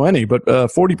 I don't know any, but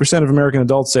 40% of American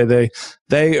adults say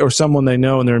they or someone they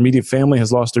know in their immediate family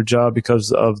has lost their job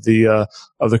because of the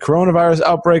coronavirus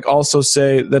outbreak. Also,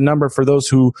 say the number for those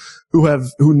who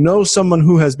know someone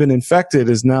who has been infected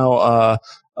is now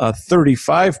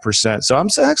 35%. So I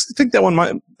actually think that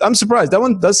one I'm surprised. That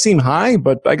one does seem high,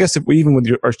 but I guess even with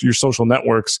your social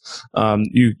networks,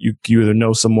 you either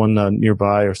know someone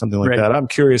nearby or something like that. I'm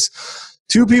curious.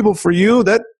 2 people for you,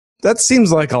 that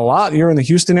seems like a lot. You're in the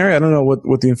Houston area. I don't know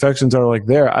what the infections are like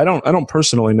there. I don't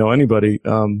personally know anybody,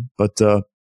 but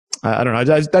I don't know.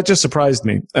 That just surprised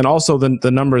me. And also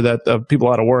the number that of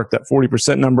people out of work, that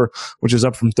 40% number, which is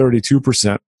up from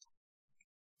 32%.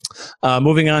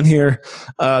 Moving on here,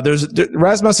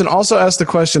 Rasmussen also asked the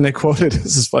question. They quoted.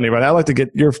 This is funny, right? I'd like to get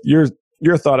your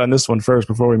thought on this one first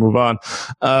before we move on.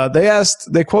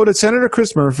 They quoted Senator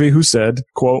Chris Murphy, who said,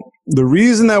 quote, "The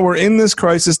reason that we're in this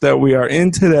crisis that we are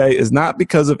in today is not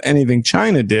because of anything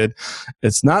China did.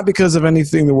 It's not because of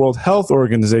anything the World Health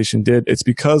Organization did. It's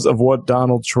because of what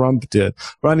Donald Trump did."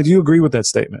 Ronnie, do you agree with that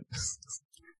statement?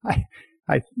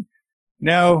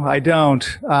 No, I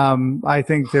don't. I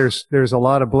think there's a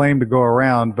lot of blame to go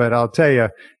around, but I'll tell you,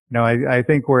 I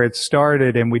think where it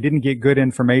started and we didn't get good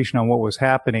information on what was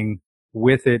happening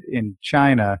with it in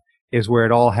China is where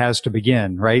it all has to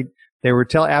begin, right? They were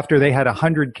after they had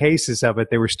 100 cases of it,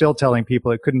 they were still telling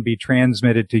people it couldn't be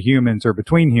transmitted to humans or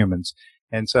between humans.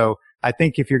 And so I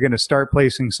think if you're going to start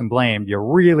placing some blame, you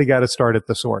really got to start at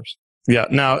the source. Yeah.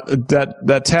 Now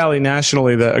that tally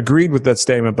nationally that agreed with that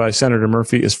statement by Senator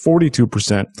Murphy is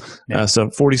 42%.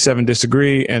 So 47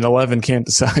 disagree and 11 can't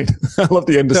decide. I love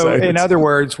the undecided. So in other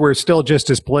words, we're still just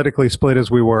as politically split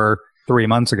as we were 3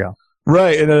 months ago.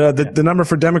 Right. And the number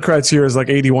for Democrats here is like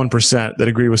 81% that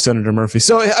agree with Senator Murphy.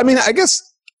 So, I mean, I guess,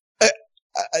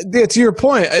 to your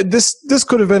point, this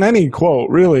could have been any quote,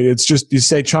 really. It's just you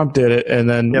say Trump did it and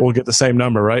then we'll get the same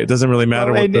number, right? It doesn't really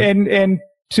matter. Well, and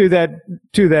to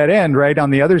that end, right, on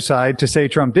the other side, to say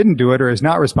Trump didn't do it or is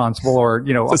not responsible or,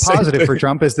 a positive for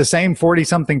Trump is the same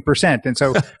 40-something%. And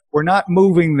so we're not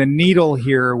moving the needle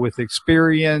here with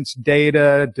experience,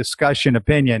 data, discussion,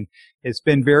 opinion. It's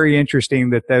been very interesting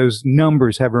that those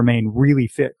numbers have remained really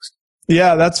fixed.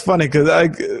 Yeah, that's funny because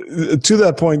to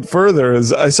that point further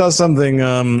is I saw something.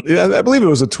 I believe it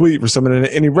was a tweet for someone, and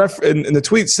the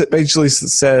tweet basically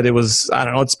said it was, I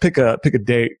don't know. Let's pick a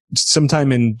date,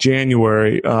 sometime in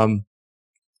January.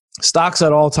 Stocks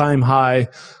at all time high,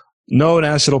 no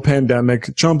national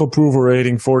pandemic, Trump approval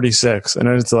rating 46, and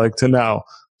then it's like to now.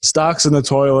 Stocks in the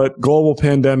toilet, global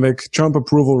pandemic, Trump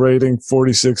approval rating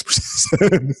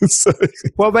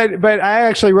 46%. Well, but I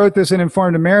actually wrote this in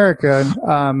Informed America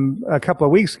a couple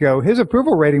of weeks ago. His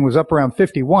approval rating was up around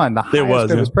 51, the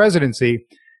highest of his presidency,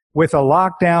 with a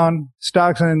lockdown,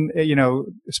 stocks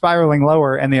spiraling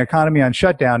lower, and the economy on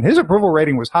shutdown. His approval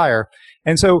rating was higher.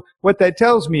 And so what that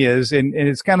tells me is, and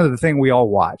it's kind of the thing we all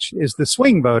watch, is the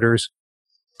swing voters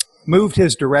moved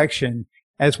his direction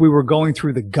as we were going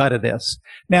through the gut of this.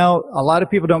 Now, a lot of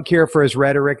people don't care for his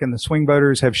rhetoric, and the swing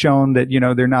voters have shown that,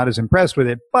 they're not as impressed with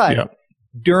it. But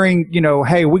during,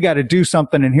 hey, we got to do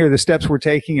something, and here are the steps we're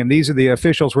taking, and these are the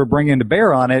officials we're bringing to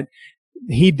bear on it,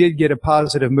 he did get a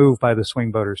positive move by the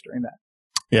swing voters during that.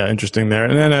 Yeah, interesting there.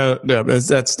 And then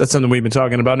that's something we've been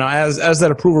talking about. Now, as that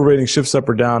approval rating shifts up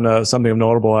or down, something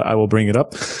notable, I will bring it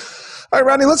up. All right,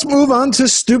 Rodney, let's move on to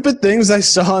stupid things I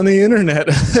saw on the internet.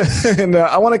 And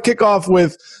I want to kick off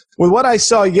with what I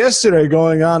saw yesterday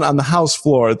going on the House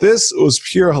floor. This was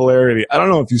pure hilarity. I don't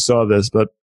know if you saw this, but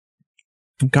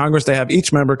in Congress, they have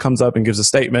each member comes up and gives a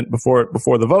statement before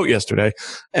the vote yesterday.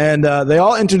 And they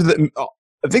all entered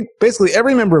I think basically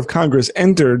every member of Congress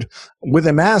entered with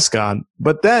a mask on.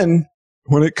 But then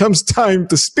when it comes time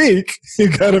to speak, you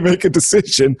got to make a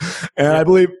decision. And I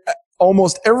believe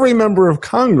almost every member of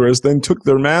Congress then took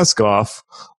their mask off,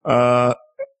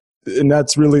 and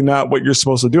that's really not what you're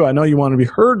supposed to do. I know you want to be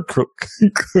heard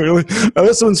clearly. Now,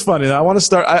 this one's funny. I want to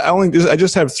start. I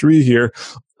just have 3 here.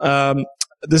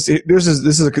 this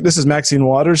is Maxine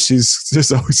Waters. She's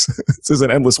just always this is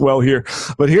an endless well here,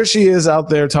 but here she is out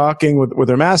there talking with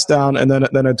her mask down, and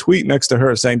then a tweet next to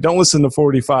her saying, "Don't listen to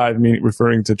 45,"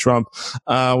 referring to Trump,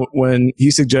 when he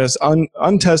suggests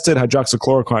untested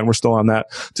hydroxychloroquine. We're still on that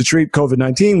to treat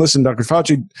COVID-19. Listen, Dr.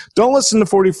 Fauci, don't listen to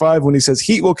 45 when he says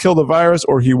heat will kill the virus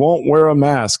or he won't wear a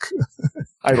mask.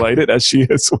 Highlighted as she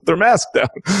is with her mask down.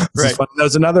 Right.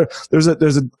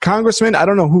 There's a congressman. I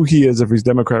don't know who he is, if he's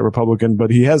Democrat, Republican, but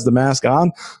he has the mask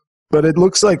on. But it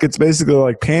looks like it's basically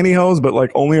like pantyhose, but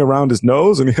like only around his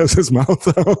nose, and he has his mouth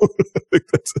out. I think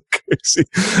that's crazy.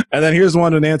 And then here's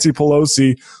one to Nancy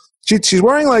Pelosi. She's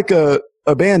wearing like a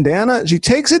bandana. She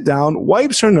takes it down,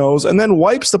 wipes her nose, and then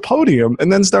wipes the podium,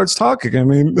 and then starts talking. I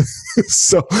mean,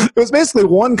 so it was basically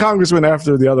one congressman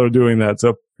after the other doing that.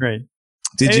 So right.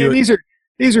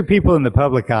 These are people in the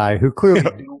public eye who clearly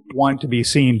don't want to be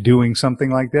seen doing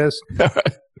something like this.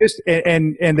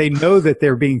 And they know that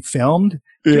they're being filmed.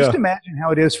 Just imagine how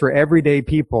it is for everyday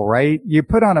people, right? You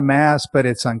put on a mask, but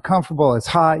it's uncomfortable. It's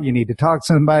hot. You need to talk to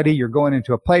somebody. You're going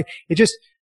into a play.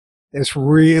 It's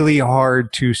really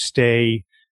hard to stay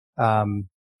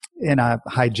in a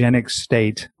hygienic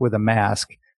state with a mask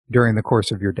during the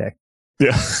course of your day.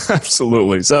 Yeah,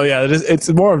 absolutely. So yeah, it's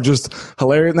more of just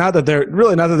hilarious. Not that they're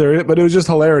in it, but it was just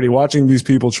hilarity watching these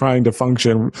people trying to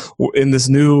function in this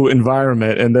new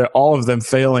environment, and they're all of them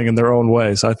failing in their own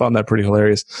way. So I found that pretty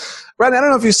hilarious. Right, I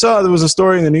don't know if you saw, there was a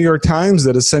story in the New York Times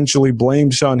that essentially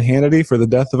blamed Sean Hannity for the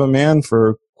death of a man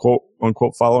for quote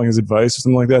unquote following his advice or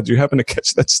something like that. Do you happen to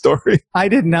catch that story? I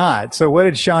did not. So what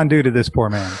did Sean do to this poor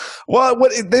man? Well,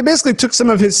 they basically took some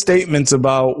of his statements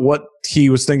about what he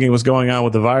was thinking was going on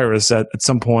with the virus at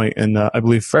some point in, I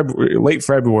believe, late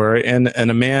February, and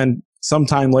a man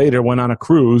sometime later went on a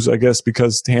cruise, I guess,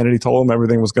 because Hannity told him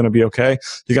everything was going to be okay.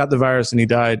 He got the virus and he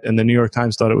died, and the New York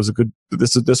Times thought it was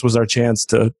this was our chance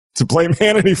to blame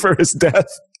Hannity for his death.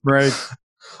 Right.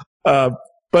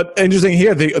 But interesting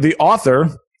here, the author.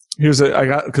 Since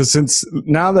everyone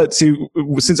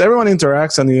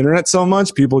interacts on the internet so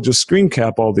much, people just screen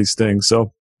cap all these things.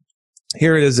 So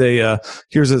here it is.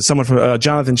 Someone from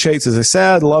Jonathan Chait says, a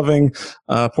sad, loving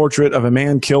portrait of a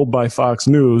man killed by Fox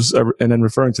News, and then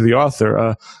referring to the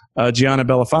author, Gianna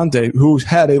Belafonte, who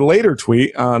had a later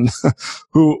tweet on,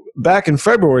 who back in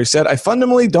February said, "I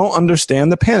fundamentally don't understand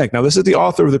the panic." Now, this is the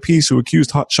author of the piece who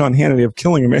accused Sean Hannity of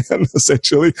killing a man,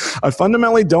 essentially. "I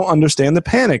fundamentally don't understand the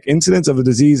panic. Incidence of the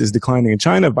disease is declining in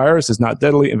China. Virus is not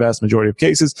deadly in vast majority of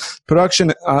cases.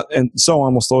 Production and so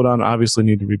on will slow down and obviously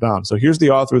need to rebound." So here's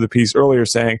the author of the piece earlier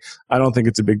saying, "I don't think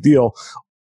it's a big deal,"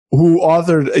 who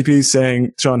authored a piece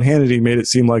saying Sean Hannity made it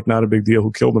seem like not a big deal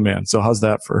who killed a man. So how's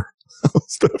that for...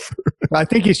 I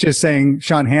think he's just saying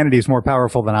Sean Hannity is more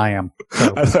powerful than I am.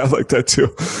 So. I like that too.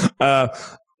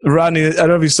 Rodney, I don't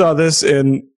know if you saw this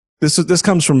this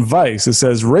comes from Vice. It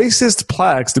says, racist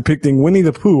plaques depicting Winnie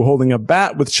the Pooh holding a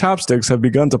bat with chopsticks have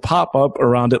begun to pop up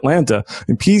around Atlanta.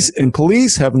 And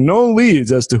police have no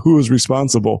leads as to who is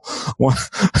responsible. One,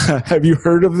 have you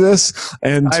heard of this?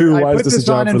 And two, why is this a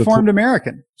job for the Informed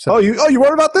American. So. Oh, you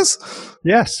wrote about this?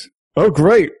 Yes. Oh,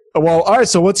 great. Well, all right.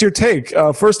 So what's your take?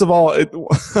 First of all,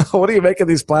 what do you make of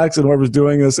these plaques and whoever's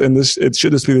doing this? And it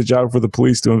should just be the job for the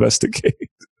police to investigate.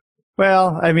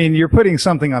 Well, I mean, you're putting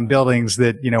something on buildings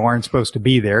that, aren't supposed to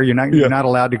be there. You're not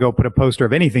allowed to go put a poster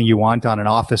of anything you want on an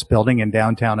office building in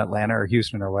downtown Atlanta or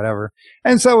Houston or whatever.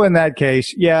 And so in that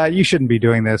case, yeah, you shouldn't be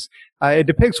doing this. It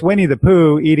depicts Winnie the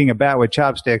Pooh eating a bat with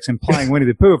chopsticks, implying Winnie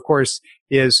the Pooh, of course,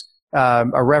 is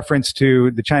a reference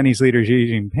to the Chinese leader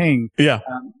Xi Jinping. Yeah.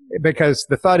 Because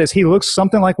the thought is he looks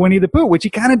something like Winnie the Pooh, which he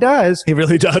kind of does. He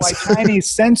really does. That's why Chinese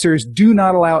censors do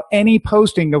not allow any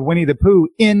posting of Winnie the Pooh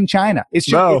in China. It's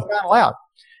just it's not allowed.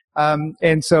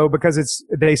 And so because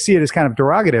they see it as kind of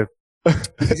derogative.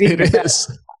 It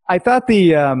is. I thought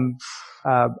the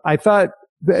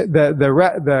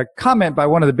comment by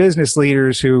one of the business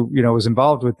leaders who, was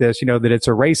involved with this, that it's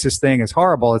a racist thing is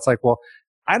horrible. It's like, well,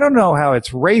 I don't know how it's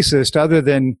racist other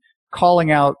than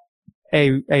calling out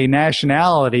a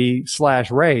nationality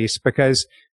 / race, because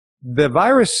the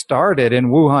virus started in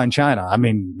Wuhan, China. I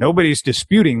mean, nobody's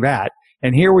disputing that.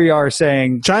 And here we are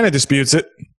saying China disputes it.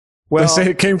 Well, they say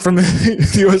it came from the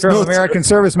U.S. from military. American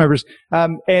service members.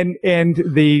 And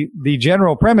the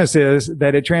general premise is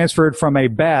that it transferred from a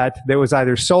bat that was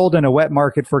either sold in a wet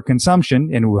market for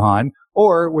consumption in Wuhan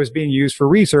or was being used for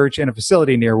research in a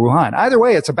facility near Wuhan. Either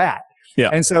way, it's a bat.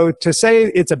 Yeah. And so to say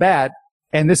it's a bat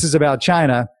and this is about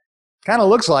China kind of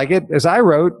looks like it. As I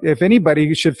wrote, if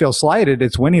anybody should feel slighted,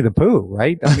 it's Winnie the Pooh,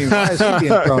 right? I mean, why is he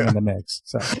being thrown in the mix?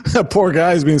 So. Poor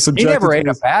guy's being subjected. He never ate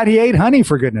a bat. He ate honey,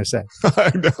 for goodness sake.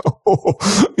 I know.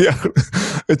 Yeah.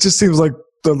 It just seems like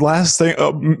the last thing,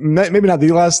 maybe not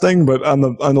the last thing, but on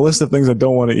the list of things I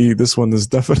don't want to eat, this one is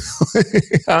definitely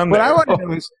on there. What I want to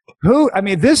know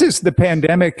is this is the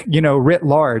pandemic, writ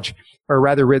large, or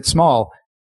rather writ small.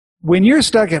 When you're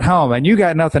stuck at home and you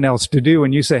got nothing else to do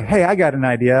and you say, hey, I got an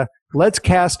idea. Let's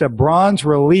cast a bronze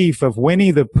relief of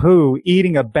Winnie the Pooh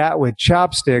eating a bat with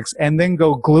chopsticks and then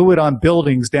go glue it on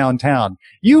buildings downtown.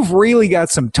 You've really got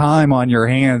some time on your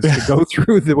hands to go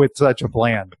through with such a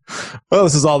plan. Well,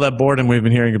 this is all that boredom we've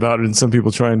been hearing about, and some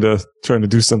people trying to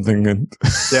do something and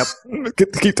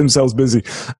keep themselves busy.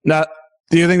 Now,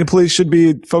 do you think the police should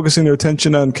be focusing their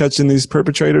attention on catching these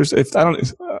perpetrators?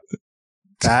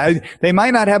 They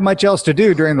might not have much else to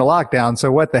do during the lockdown,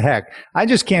 so what the heck? I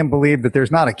just can't believe that there's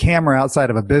not a camera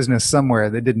outside of a business somewhere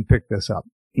that didn't pick this up.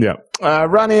 Yeah.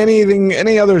 Ronnie,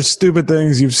 any other stupid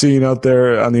things you've seen out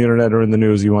there on the internet or in the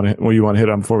news you want to hit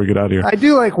on before we get out of here? I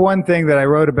do like one thing that I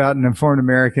wrote about in Informed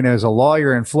American as a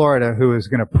lawyer in Florida who is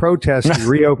going to protest the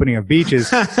reopening of beaches,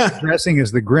 dressing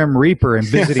as the Grim Reaper and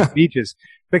visiting beaches.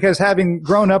 Because having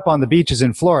grown up on the beaches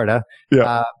in Florida,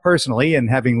 personally, and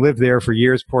having lived there for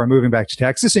years before moving back to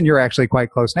Texas, and you're actually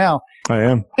quite close now. I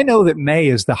am. I know that May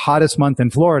is the hottest month in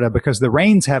Florida because the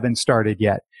rains haven't started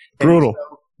yet. Brutal.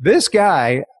 So this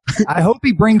guy, I hope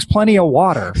he brings plenty of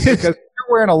water because if you're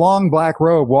wearing a long black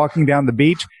robe walking down the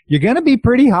beach, you're going to be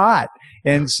pretty hot.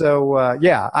 And so,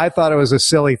 I thought it was a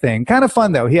silly thing. Kind of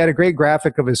fun, though. He had a great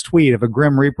graphic of his tweet of a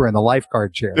Grim Reaper in the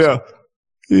lifeguard chair. Yeah.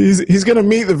 He's going to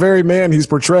meet the very man he's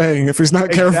portraying if he's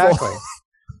not careful.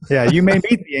 Yeah, you may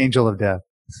meet the angel of death.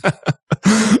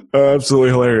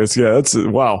 Absolutely hilarious. Yeah, that's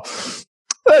wow.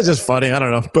 That's just funny. I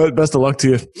don't know, but best of luck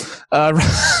to you.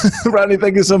 Rodney,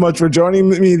 thank you so much for joining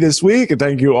me this week, and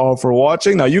thank you all for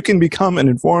watching. Now, you can become an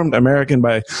informed American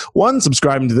by, 1,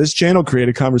 subscribing to this channel, create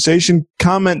a conversation,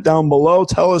 comment down below,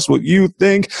 tell us what you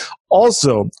think.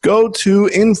 Also, go to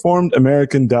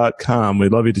informedamerican.com.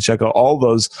 We'd love you to check out all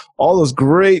those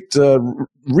great,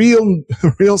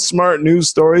 real smart news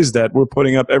stories that we're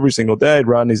putting up every single day.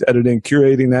 Rodney's editing,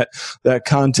 curating that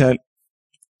content.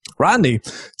 Rodney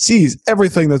sees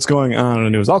everything that's going on in the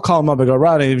news. I'll call him up and go,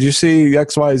 Rodney, did you see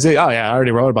X, Y, Z? Oh, yeah, I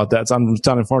already wrote about that. It's on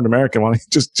Informed American. Why don't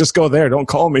you just go there. Don't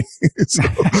call me.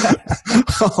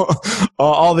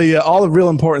 all the real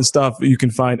important stuff you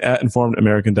can find at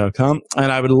informedamerican.com.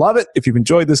 And I would love it if you've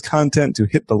enjoyed this content to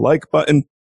hit the like button.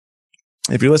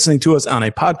 If you're listening to us on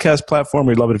a podcast platform,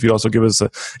 we'd love it if you'd also give us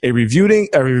a review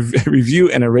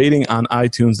and a rating on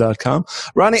iTunes.com.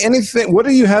 Ronnie, what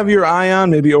do you have your eye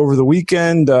on maybe over the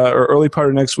weekend or early part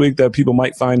of next week that people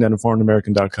might find on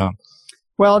informedamerican.com?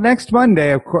 Well, next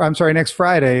Friday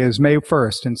is May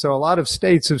 1st. And so a lot of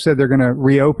states have said they're going to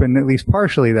reopen at least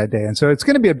partially that day. And so it's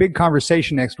going to be a big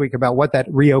conversation next week about what that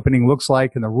reopening looks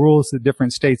like and the rules that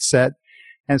different states set.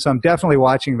 And so I'm definitely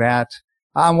watching that.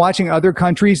 I'm watching other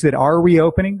countries that are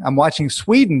reopening. I'm watching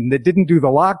Sweden that didn't do the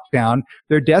lockdown.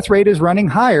 Their death rate is running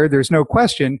higher. There's no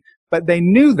question. But they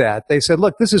knew that. They said,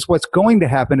 look, this is what's going to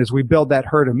happen as we build that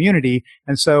herd immunity.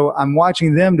 And so I'm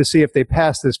watching them to see if they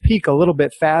pass this peak a little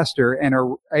bit faster and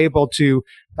are able to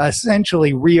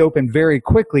essentially reopen very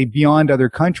quickly beyond other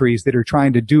countries that are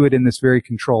trying to do it in this very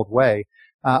controlled way.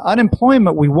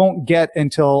 Unemployment we won't get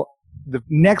until the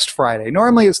next Friday.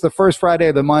 Normally it's the first Friday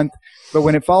of the month, but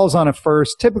when it falls on a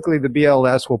first, typically the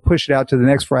BLS will push it out to the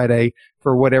next Friday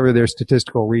for whatever their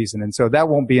statistical reason. And so that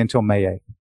won't be until May 8th.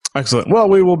 Excellent. Well,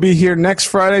 we will be here next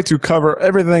Friday to cover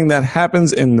everything that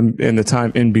happens in the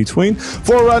time in between.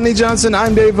 For Rodney Johnson,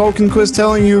 I'm Dave Volkenquist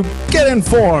telling you, get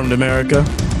informed, America.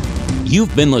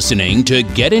 You've been listening to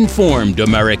Get Informed,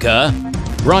 America,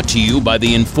 brought to you by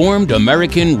the Informed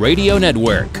American Radio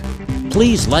Network.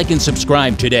 Please like and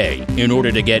subscribe today in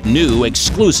order to get new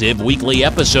exclusive weekly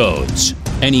episodes.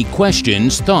 Any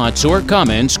questions, thoughts, or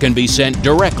comments can be sent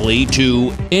directly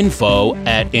to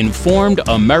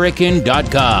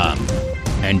info@informedamerican.com.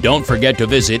 And don't forget to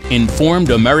visit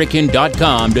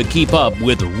informedamerican.com to keep up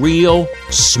with real,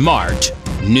 smart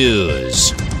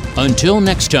news. Until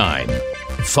next time,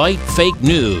 fight fake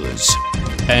news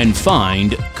and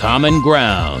find common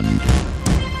ground.